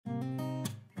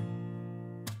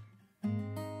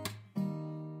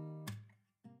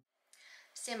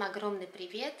Всем огромный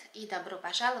привет и добро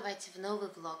пожаловать в новый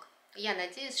влог. Я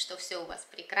надеюсь, что все у вас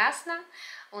прекрасно,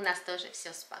 у нас тоже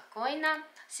все спокойно.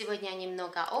 Сегодня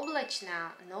немного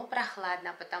облачно, но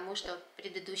прохладно, потому что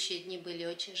предыдущие дни были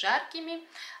очень жаркими,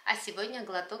 а сегодня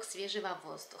глоток свежего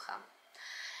воздуха.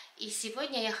 И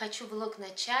сегодня я хочу влог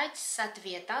начать с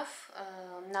ответов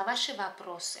на ваши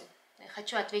вопросы.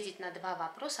 Хочу ответить на два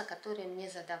вопроса, которые мне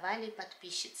задавали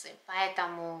подписчицы.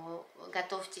 Поэтому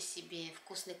готовьте себе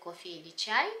вкусный кофе или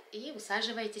чай и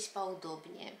усаживайтесь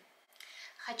поудобнее.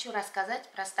 Хочу рассказать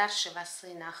про старшего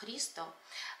сына Христо,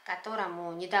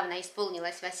 которому недавно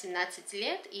исполнилось 18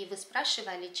 лет, и вы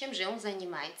спрашивали, чем же он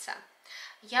занимается.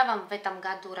 Я вам в этом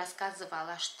году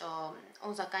рассказывала, что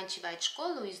он заканчивает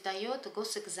школу и сдает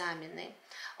госэкзамены.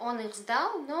 Он их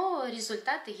сдал, но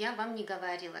результаты я вам не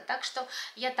говорила. Так что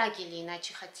я так или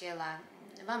иначе хотела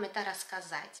вам это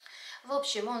рассказать. В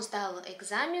общем, он сдал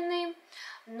экзамены,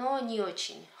 но не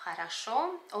очень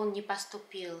хорошо. Он не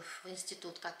поступил в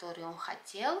институт, который он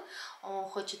хотел. Он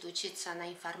хочет учиться на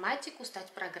информатику, стать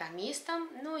программистом,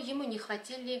 но ему не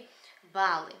хватили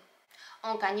баллы.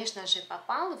 Он, конечно же,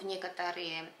 попал в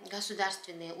некоторые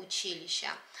государственные училища,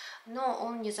 но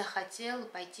он не захотел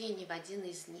пойти ни в один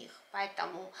из них.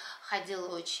 Поэтому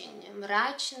ходил очень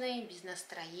мрачный, без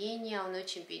настроения, он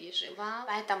очень переживал.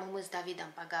 Поэтому мы с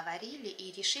Давидом поговорили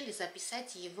и решили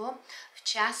записать его в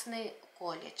частный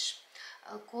колледж.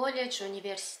 Колледж,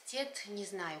 университет, не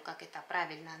знаю, как это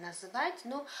правильно называть,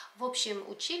 но в общем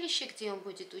училище, где он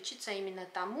будет учиться именно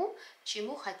тому,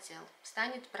 чему хотел,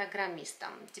 станет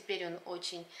программистом. Теперь он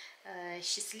очень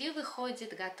счастливый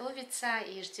ходит, готовится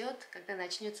и ждет, когда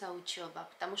начнется учеба,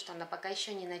 потому что она пока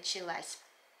еще не началась.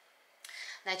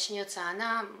 Начнется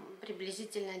она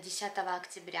приблизительно 10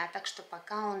 октября, так что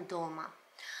пока он дома.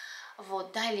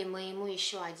 Вот, дали мы ему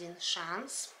еще один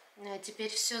шанс. Теперь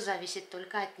все зависит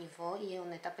только от него, и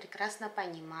он это прекрасно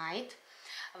понимает,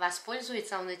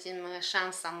 воспользуется он этим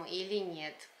шансом или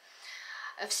нет.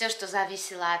 Все, что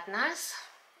зависело от нас,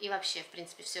 и вообще, в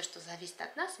принципе, все, что зависит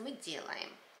от нас, мы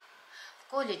делаем. В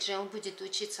колледже он будет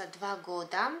учиться 2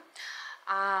 года,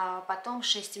 а потом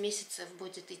 6 месяцев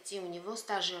будет идти у него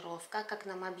стажировка. Как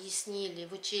нам объяснили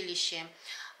в училище,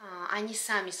 они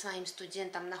сами своим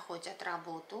студентам находят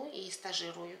работу и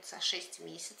стажируются 6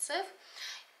 месяцев.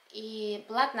 И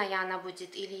платная она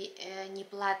будет или не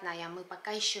платная, мы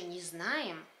пока еще не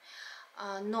знаем.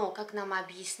 Но, как нам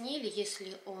объяснили,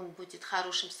 если он будет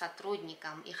хорошим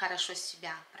сотрудником и хорошо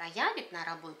себя проявит на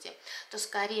работе, то,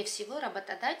 скорее всего,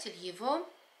 работодатель его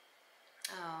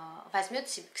возьмет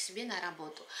к себе на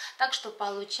работу. Так что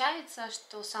получается,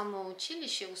 что само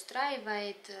училище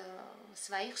устраивает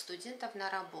своих студентов на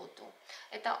работу.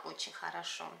 Это очень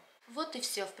хорошо. Вот и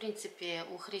все, в принципе,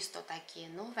 у Христо такие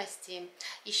новости.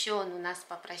 Еще он у нас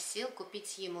попросил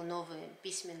купить ему новый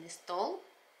письменный стол,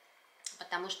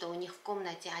 потому что у них в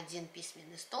комнате один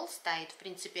письменный стол стоит. В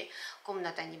принципе,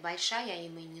 комната небольшая,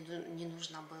 им и не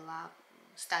нужно было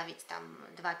ставить там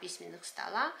 2 письменных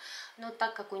стола, но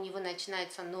так как у него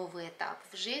начинается новый этап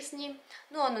в жизни,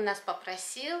 он у нас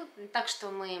попросил, так что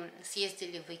мы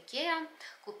съездили в Икеа,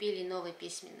 купили новый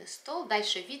письменный стол.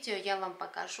 Дальше в видео я вам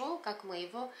покажу, как мы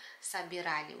его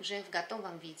собирали, уже в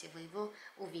готовом виде вы его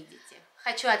увидите.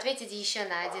 Хочу ответить еще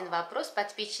на один вопрос.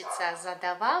 Подписчица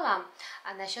задавала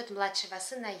насчет младшего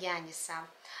сына Яниса.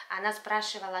 Она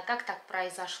спрашивала, как так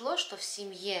произошло, что в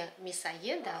семье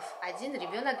мясоедов один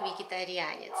ребенок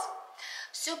вегетарианец.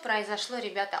 Все произошло,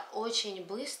 ребята, очень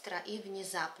быстро и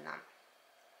внезапно.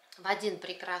 В один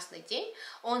прекрасный день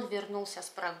он вернулся с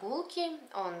прогулки,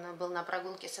 он был на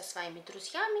прогулке со своими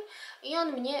друзьями, и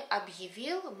он мне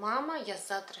объявил: мама, я с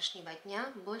завтрашнего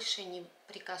дня больше не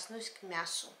прикоснусь к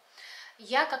мясу.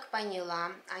 Я как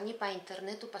поняла, они по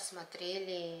интернету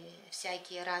посмотрели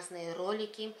всякие разные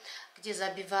ролики, где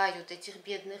забивают этих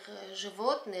бедных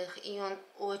животных, и он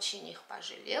очень их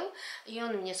пожалел, и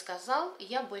он мне сказал: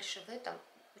 я больше в этом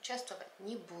участвовать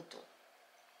не буду.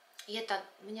 И это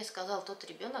мне сказал тот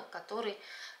ребенок, который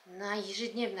на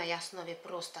ежедневной основе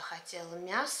просто хотел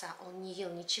мяса, он не ел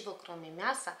ничего, кроме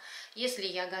мяса. Если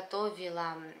я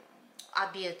готовила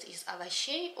обед из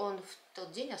овощей, он в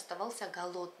тот день оставался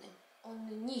голодным.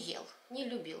 Он не ел, не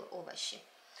любил овощи.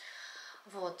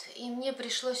 Вот. И мне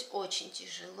пришлось очень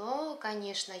тяжело.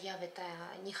 Конечно, я в это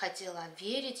не хотела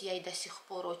верить. Я и до сих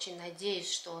пор очень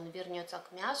надеюсь, что он вернется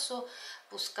к мясу.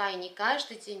 Пускай не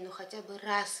каждый день, но хотя бы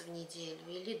раз в неделю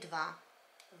или 2.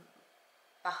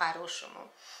 По-хорошему.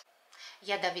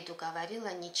 Я Давиду говорила: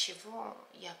 ничего,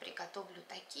 я приготовлю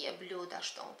такие блюда,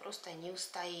 что он просто не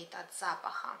устоит от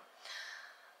запаха.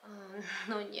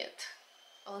 Но нет.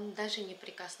 Он даже не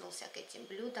прикоснулся к этим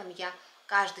блюдам. Я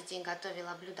каждый день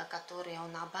готовила блюда, которые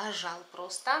он обожал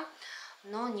просто,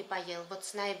 но не поел. Вот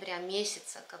с ноября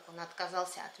месяца, как он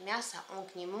отказался от мяса, он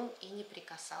к нему и не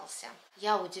прикасался.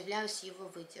 Я удивляюсь его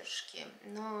выдержке,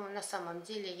 но на самом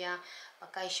деле я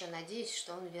пока еще надеюсь,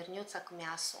 что он вернется к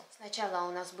мясу. Сначала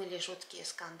у нас были жуткие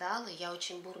скандалы, я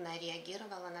очень бурно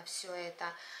реагировала на все это.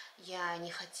 Я не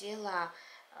хотела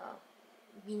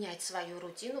менять свою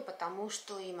рутину, потому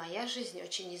что и моя жизнь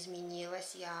очень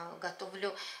изменилась. Я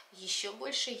готовлю еще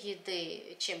больше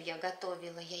еды, чем я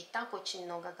готовила. Я и так очень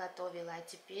много готовила, а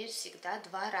теперь всегда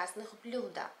 2 разных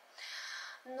блюда.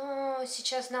 Но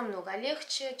сейчас намного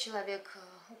легче, человек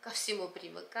ко всему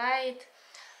привыкает.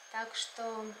 Так что,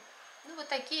 ну, вот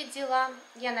такие дела.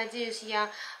 Я надеюсь, я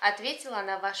ответила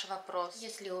на ваш вопрос.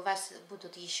 Если у вас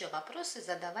будут еще вопросы,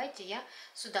 задавайте, я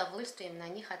с удовольствием на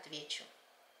них отвечу.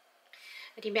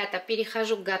 Ребята,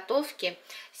 перехожу к готовке.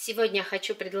 Сегодня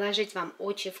хочу предложить вам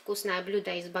очень вкусное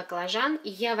блюдо из баклажан. И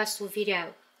я вас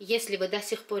уверяю, если вы до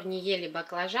сих пор не ели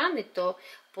баклажаны, то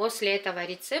после этого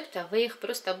рецепта вы их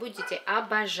просто будете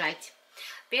обожать.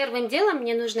 Первым делом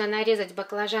мне нужно нарезать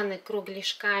баклажаны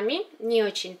кругляшками, не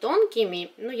очень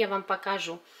тонкими, но я вам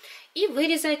покажу, и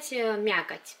вырезать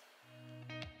мякоть.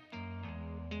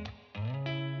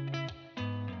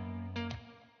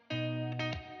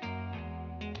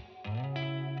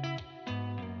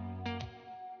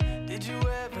 Did you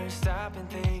ever stop and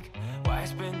think, why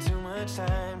spend too much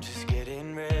time just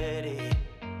getting ready?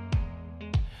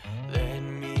 Let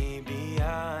me be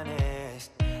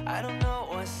honest, I don't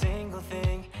know a single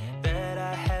thing that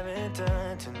I haven't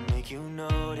done to make you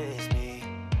notice me.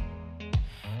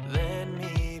 Let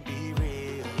me be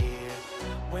real here.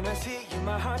 When I see you,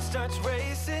 my heart starts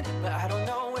racing, but I don't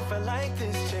know if I like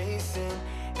this chasing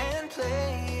and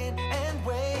playing and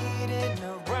waiting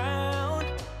around.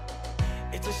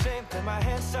 It's a shame that my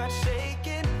hands start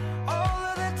shaking all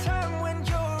of the time when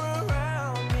you're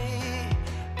around me.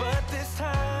 But this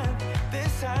time,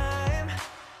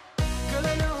 girl,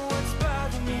 I know what's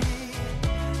bothering me.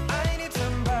 I need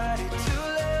somebody to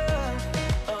love.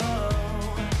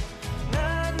 Oh,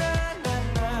 nah, nah, nah,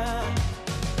 nah.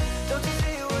 Don't you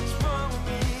see what's wrong with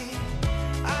me?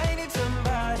 I need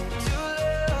somebody to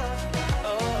love.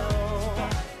 Oh.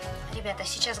 Ребята,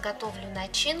 сейчас готовлю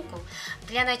начинку.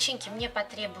 Для начинки мне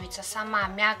потребуется сама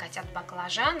мякоть от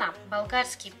баклажана,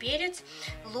 болгарский перец,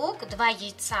 лук, 2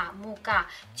 яйца, мука,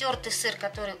 тертый сыр,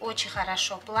 который очень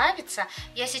хорошо плавится.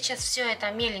 Я сейчас все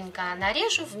это меленько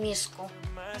нарежу в миску.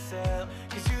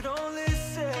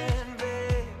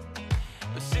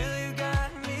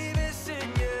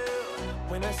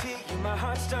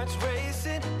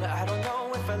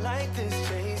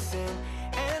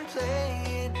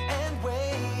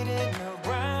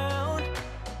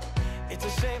 It's a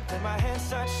shame that my hands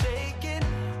start shaking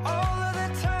all of the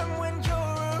time when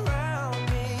you're around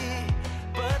me.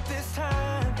 But this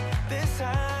time,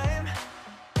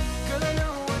 girl, I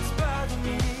know what's bothering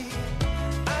me.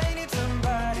 I need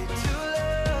somebody to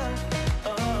love.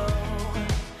 Oh,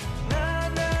 nah,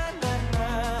 nah, nah,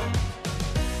 nah.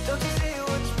 Don't you see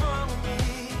what's wrong with me?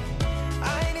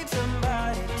 I need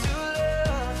somebody to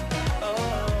love. Oh,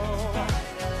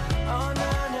 oh,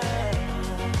 nah, nah.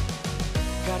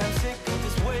 God, I'm sick of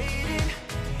this waiting.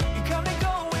 You got me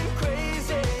going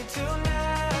crazy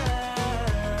tonight.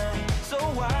 So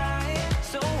why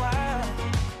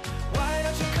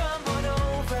don't you come on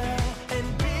over and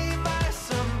be my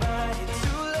somebody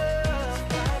to love?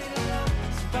 Somebody to love,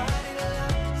 somebody to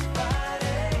love,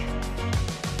 somebody.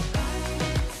 I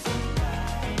need somebody to love.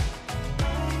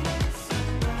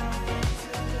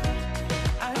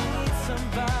 I need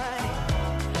somebody.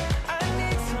 I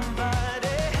need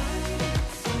somebody.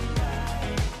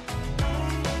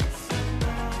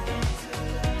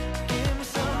 Give me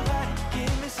somebody,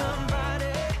 give me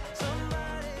somebody,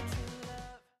 somebody to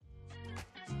love.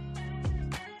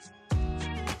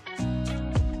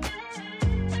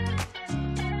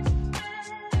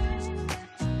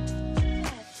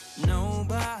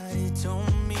 Nobody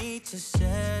told me to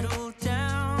settle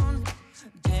down.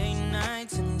 Day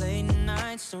nights and late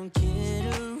nights don't get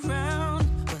around.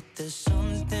 But there's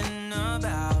something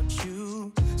about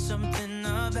you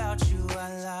I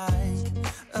like,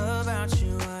 about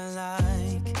you I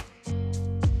like.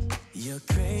 You're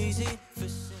crazy for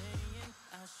saying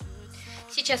I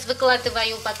should. Сейчас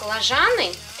выкладываю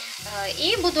баклажаны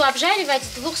и буду обжаривать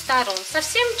с 2 сторон,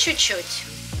 совсем чуть-чуть.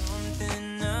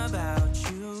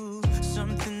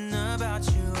 Something about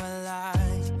you I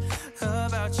like,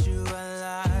 about you I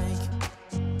like.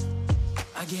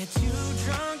 I get too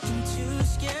drunk and too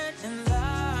scared and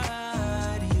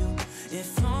lie to you.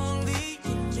 If only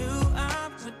you knew I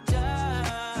would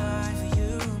die.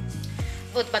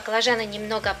 Вот баклажаны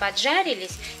немного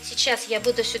поджарились. Сейчас я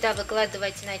буду сюда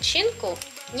выкладывать начинку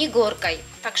не горкой,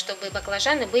 так чтобы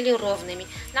баклажаны были ровными.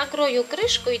 Накрою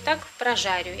крышку и так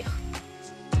прожарю их.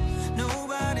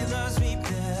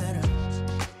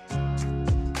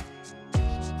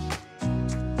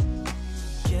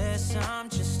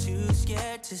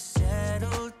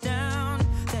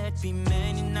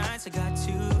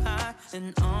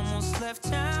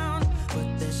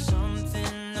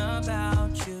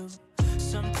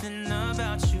 Something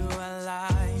about you I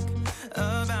like,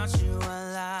 about you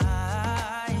I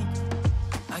like.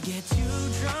 I get too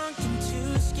drunk and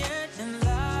too scared and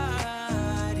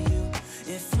lie to you.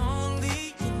 If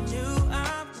only you knew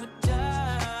I would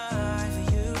die for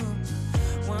you.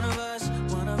 One of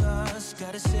us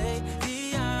gotta say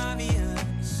the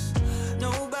obvious.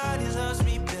 Nobody loves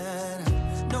me better,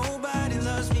 nobody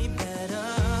loves me better.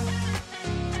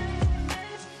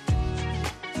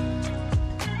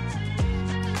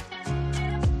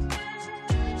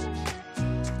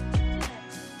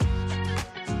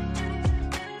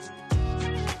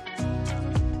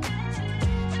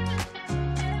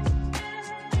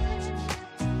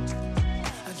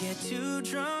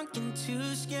 Drunk and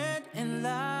too scared and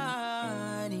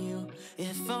lie to you.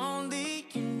 If only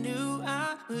you knew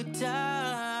I would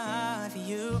die for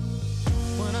you.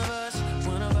 One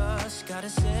of us gotta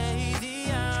say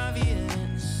the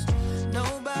obvious.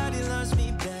 Nobody loves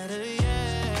me better,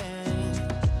 yeah.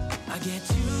 I get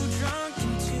too drunk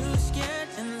and too scared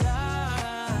and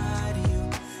lie to you.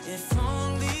 If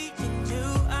only you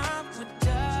knew I would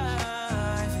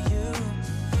die for you.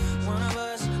 One of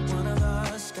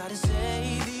us gotta say.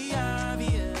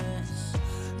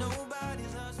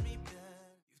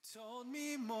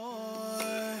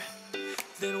 More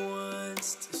than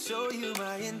once to show you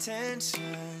my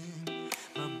intention.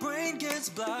 My brain gets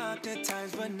blocked at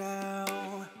times, but now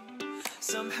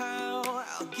somehow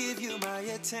I'll give you my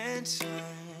attention.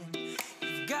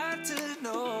 You've got to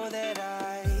know that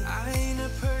I ain't a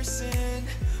person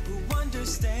who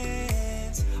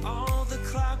understands all the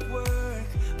clockwork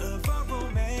of our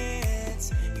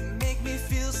romance. You make me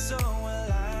feel so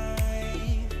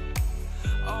alive,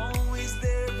 always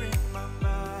there in my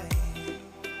mind.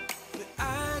 But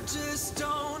I just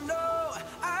don't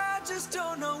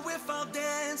know if I'll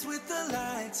dance with the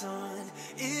lights on.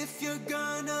 If you're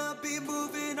gonna be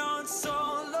moving on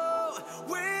solo,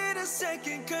 wait a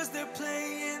second, cause they're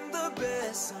playing the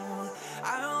best song.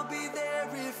 I'll be there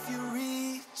if you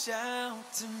reach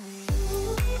out to me.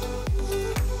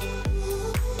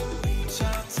 Reach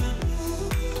out to me.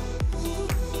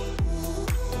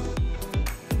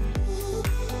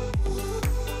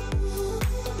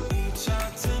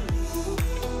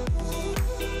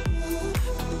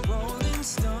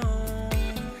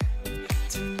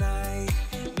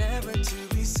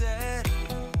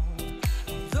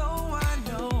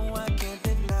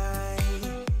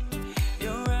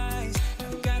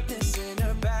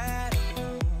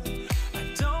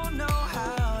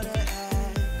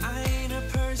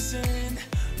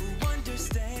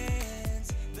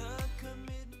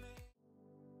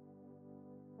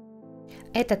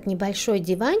 Этот небольшой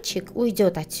диванчик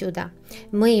уйдет отсюда.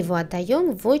 Мы его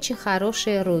отдаем в очень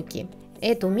хорошие руки.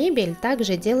 Эту мебель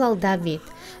также делал Давид,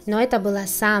 но это была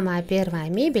самая первая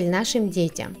мебель нашим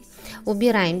детям.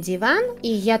 Убираем диван, и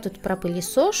я тут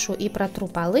пропылесошу и протру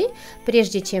полы,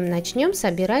 прежде чем начнем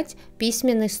собирать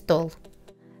письменный стол.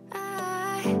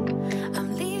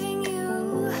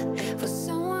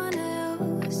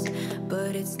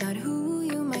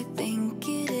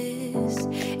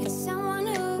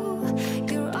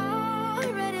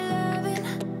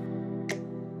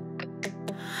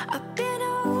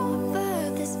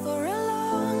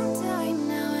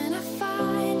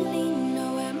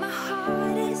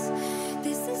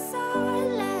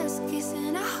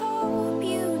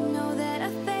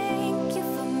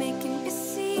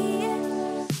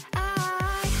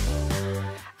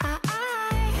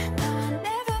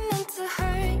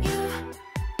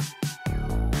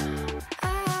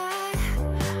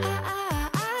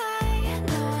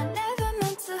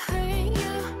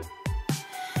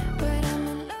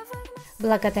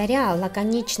 Благодаря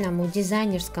лаконичному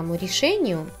дизайнерскому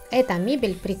решению эта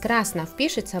мебель прекрасно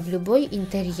впишется в любой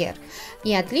интерьер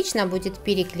и отлично будет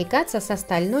перекликаться с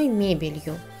остальной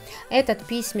мебелью. Этот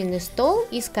письменный стол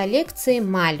из коллекции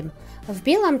Мальм в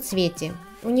белом цвете.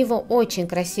 У него очень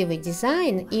красивый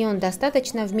дизайн, и он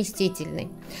достаточно вместительный.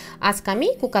 А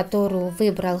скамейку, которую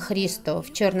выбрал Христо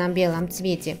в черно-белом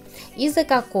цвете, из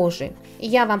эко-кожи.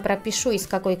 Я вам пропишу, из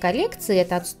какой коллекции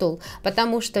этот стул,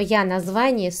 потому что я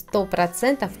название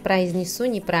 100% произнесу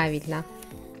неправильно.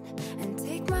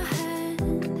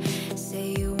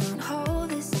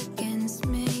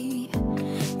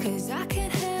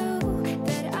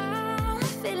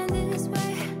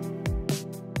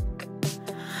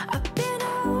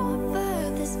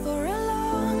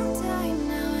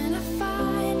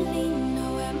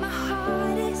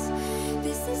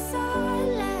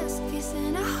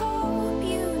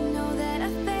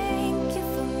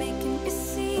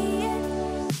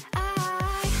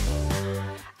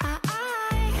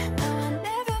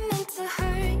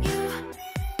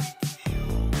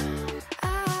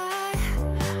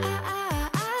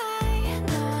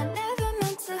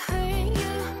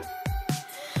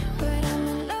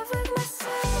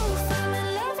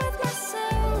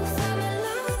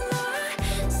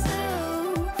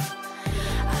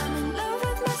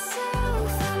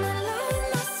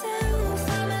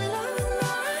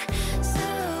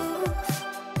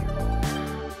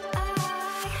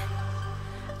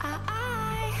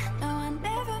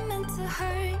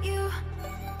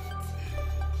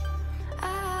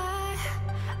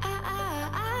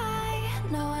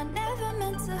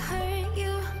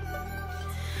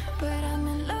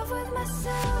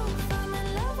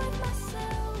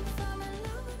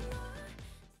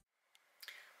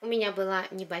 У меня была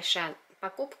небольшая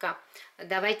покупка.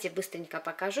 Давайте быстренько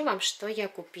покажу вам, что я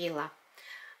купила.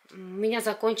 У меня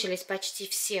закончились почти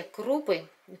все крупы,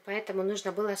 поэтому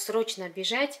нужно было срочно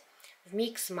бежать в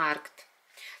микс-маркет.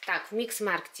 Так, в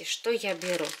микс-маркете что я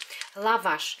беру?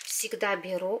 Лаваш всегда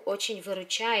беру, очень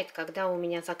выручает, когда у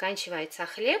меня заканчивается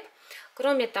хлеб.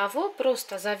 Кроме того,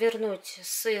 просто завернуть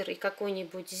сыр и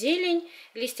какую-нибудь зелень,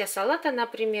 листья салата,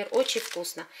 например, очень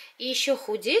вкусно. И еще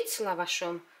худеть с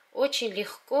лавашом очень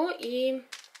легко, и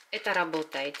это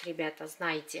работает, ребята,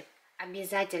 знаете.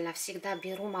 Обязательно всегда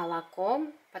беру молоко,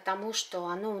 потому что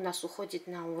оно у нас уходит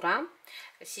на ура.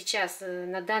 Сейчас,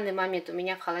 на данный момент, у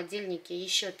меня в холодильнике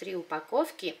еще 3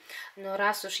 упаковки, но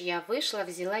раз уж я вышла,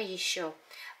 взяла еще,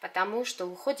 потому что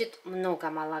уходит много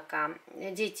молока.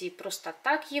 Дети просто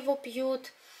так его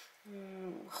пьют,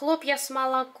 хлопья с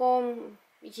молоком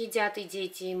едят и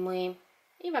дети, и мы.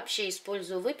 И вообще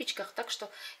использую в выпечках, так что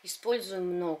использую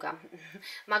много.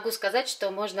 Могу сказать, что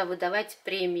можно выдавать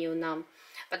премию нам,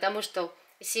 потому что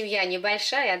семья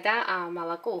небольшая, да, а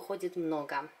молоко уходит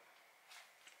много.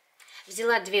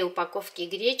 Взяла 2 упаковки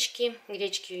гречки.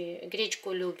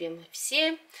 Гречку любим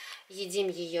все, едим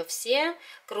ее все.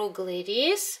 Круглый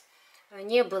рис.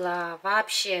 Не было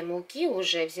вообще муки,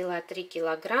 уже взяла 3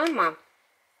 килограмма.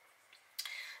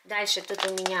 Дальше тут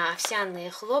у меня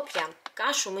овсяные хлопья.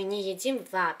 Кашу мы не едим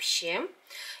вообще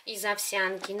из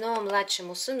овсянки, но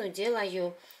младшему сыну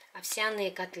делаю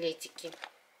овсяные котлетики.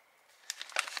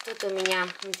 Тут у меня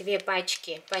 2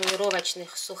 пачки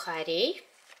панировочных сухарей,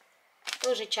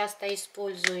 тоже часто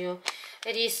использую.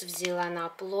 Рис взяла на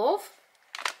плов.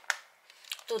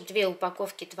 Тут 2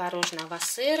 упаковки творожного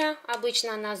сыра,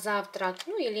 обычно на завтрак,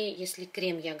 ну или если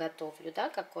крем я готовлю, да,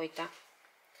 какой-то.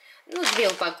 Ну, 2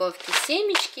 упаковки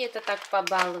семечки, это так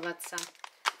побаловаться.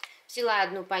 Взяла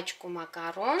 1 пачку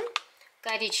макарон,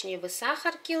 коричневый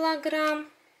сахар килограмм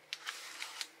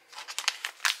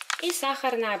и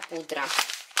сахарная пудра.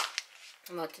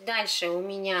 Вот. Дальше у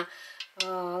меня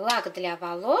лак для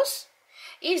волос.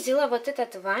 И взяла вот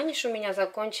этот ваниш, у меня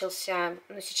закончился,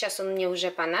 но сейчас он мне уже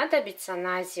понадобится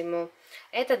на зиму.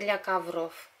 Это для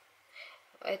ковров.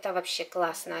 Это вообще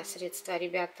классное средство,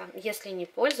 ребята. Если не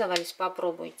пользовались,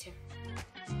 попробуйте.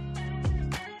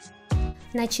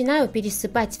 Начинаю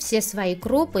пересыпать все свои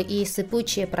крупы и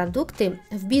сыпучие продукты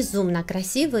в безумно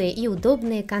красивые и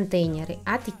удобные контейнеры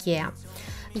от IKEA.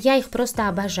 Я их просто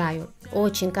обожаю.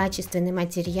 Очень качественный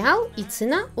материал и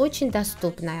цена очень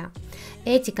доступная.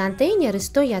 Эти контейнеры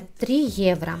стоят 3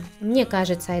 евро. Мне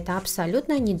кажется, это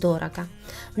абсолютно недорого.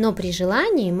 Но при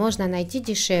желании можно найти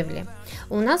дешевле.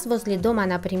 У нас возле дома,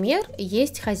 например,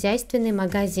 есть хозяйственный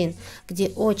магазин, где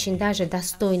очень даже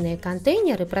достойные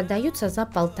контейнеры продаются за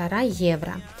 1,5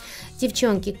 евро.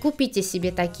 Девчонки, купите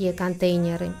себе такие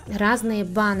контейнеры, разные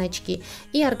баночки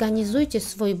и организуйте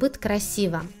свой быт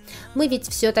красиво. Мы ведь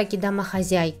все-таки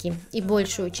домохозяйки и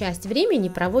большую часть времени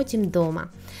проводим дома.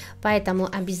 Поэтому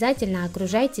обязательно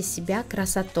окружайте себя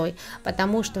красотой,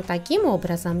 потому что таким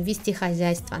образом вести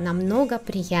хозяйство намного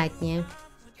приятнее.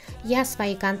 Я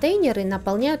свои контейнеры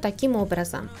наполняю таким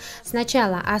образом.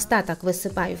 Сначала остаток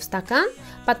высыпаю в стакан,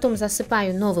 потом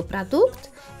засыпаю новый продукт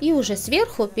и уже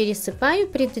сверху пересыпаю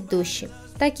предыдущий.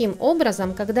 Таким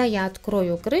образом, когда я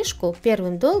открою крышку,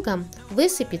 первым долгом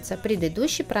высыпется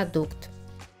предыдущий продукт.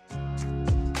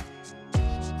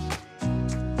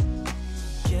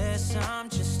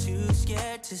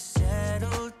 To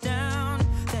settle down,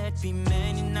 there'd be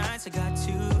many nights I got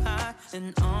too high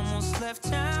and almost left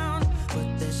town.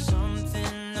 But there's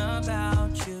something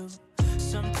about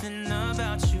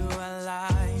you I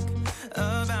like,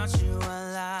 about you I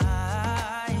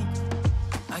like.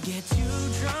 I get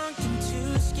too drunk and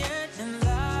too scared and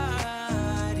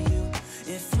lie to you.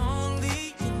 If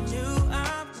only you knew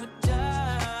I would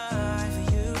die for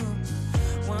you.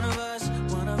 One of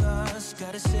us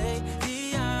gotta say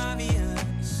the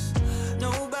obvious.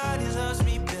 Nobody loves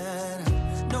me better.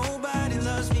 Nobody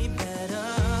loves me better.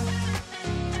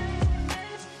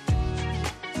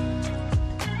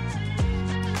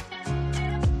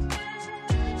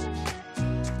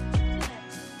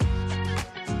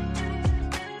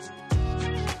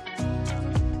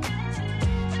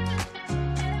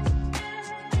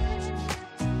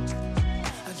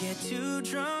 I get too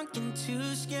drunk and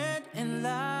too scared and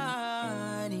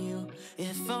lie to you.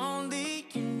 If only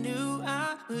you knew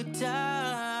I would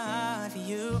die for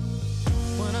you.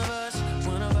 One of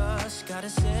us gotta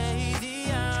say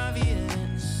the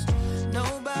obvious.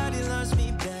 Nobody loves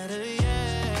me better,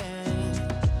 yeah.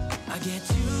 I get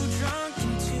too drunk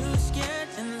and too scared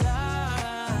and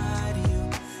lie to you.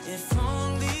 If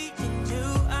only you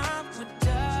knew I would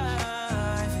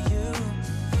die for you.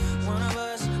 One of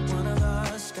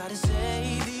us gotta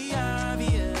say the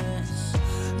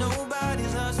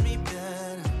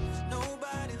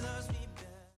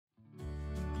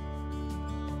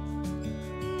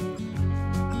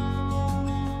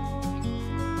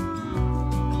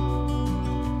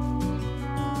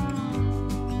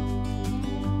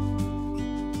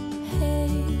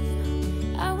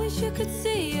you could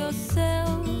see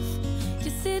yourself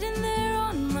just sitting there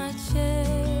on my chair.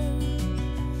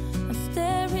 I'm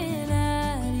staring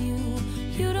at you,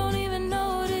 you don't even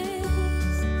notice.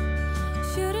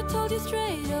 Should have told you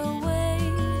straight away,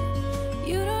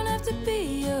 you don't have to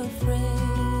be afraid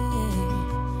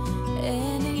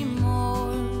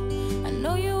anymore. I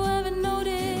know you haven't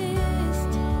noticed.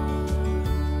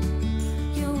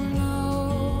 You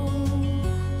know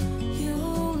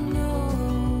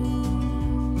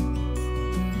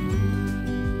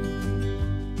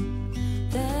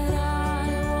that I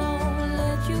won't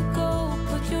let you go.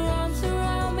 Put your arms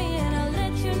around me and I'll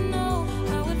let you know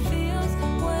how it feels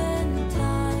when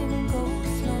time goes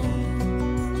slow.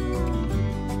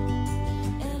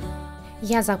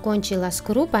 Я закончила с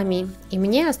крупами, и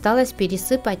мне осталось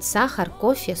пересыпать сахар,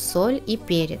 кофе, соль и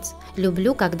перец.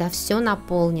 Люблю, когда все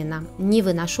наполнено, не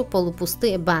выношу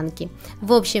полупустые банки.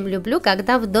 В общем, люблю,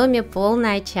 когда в доме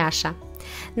полная чаша.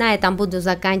 На этом буду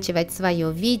заканчивать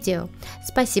свое видео.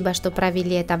 Спасибо, что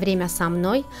провели это время со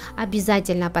мной.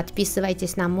 Обязательно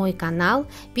подписывайтесь на мой канал,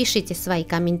 пишите свои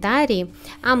комментарии,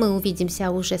 а мы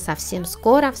увидимся уже совсем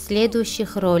скоро в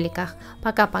следующих роликах.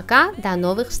 Пока-пока, до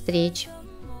новых встреч!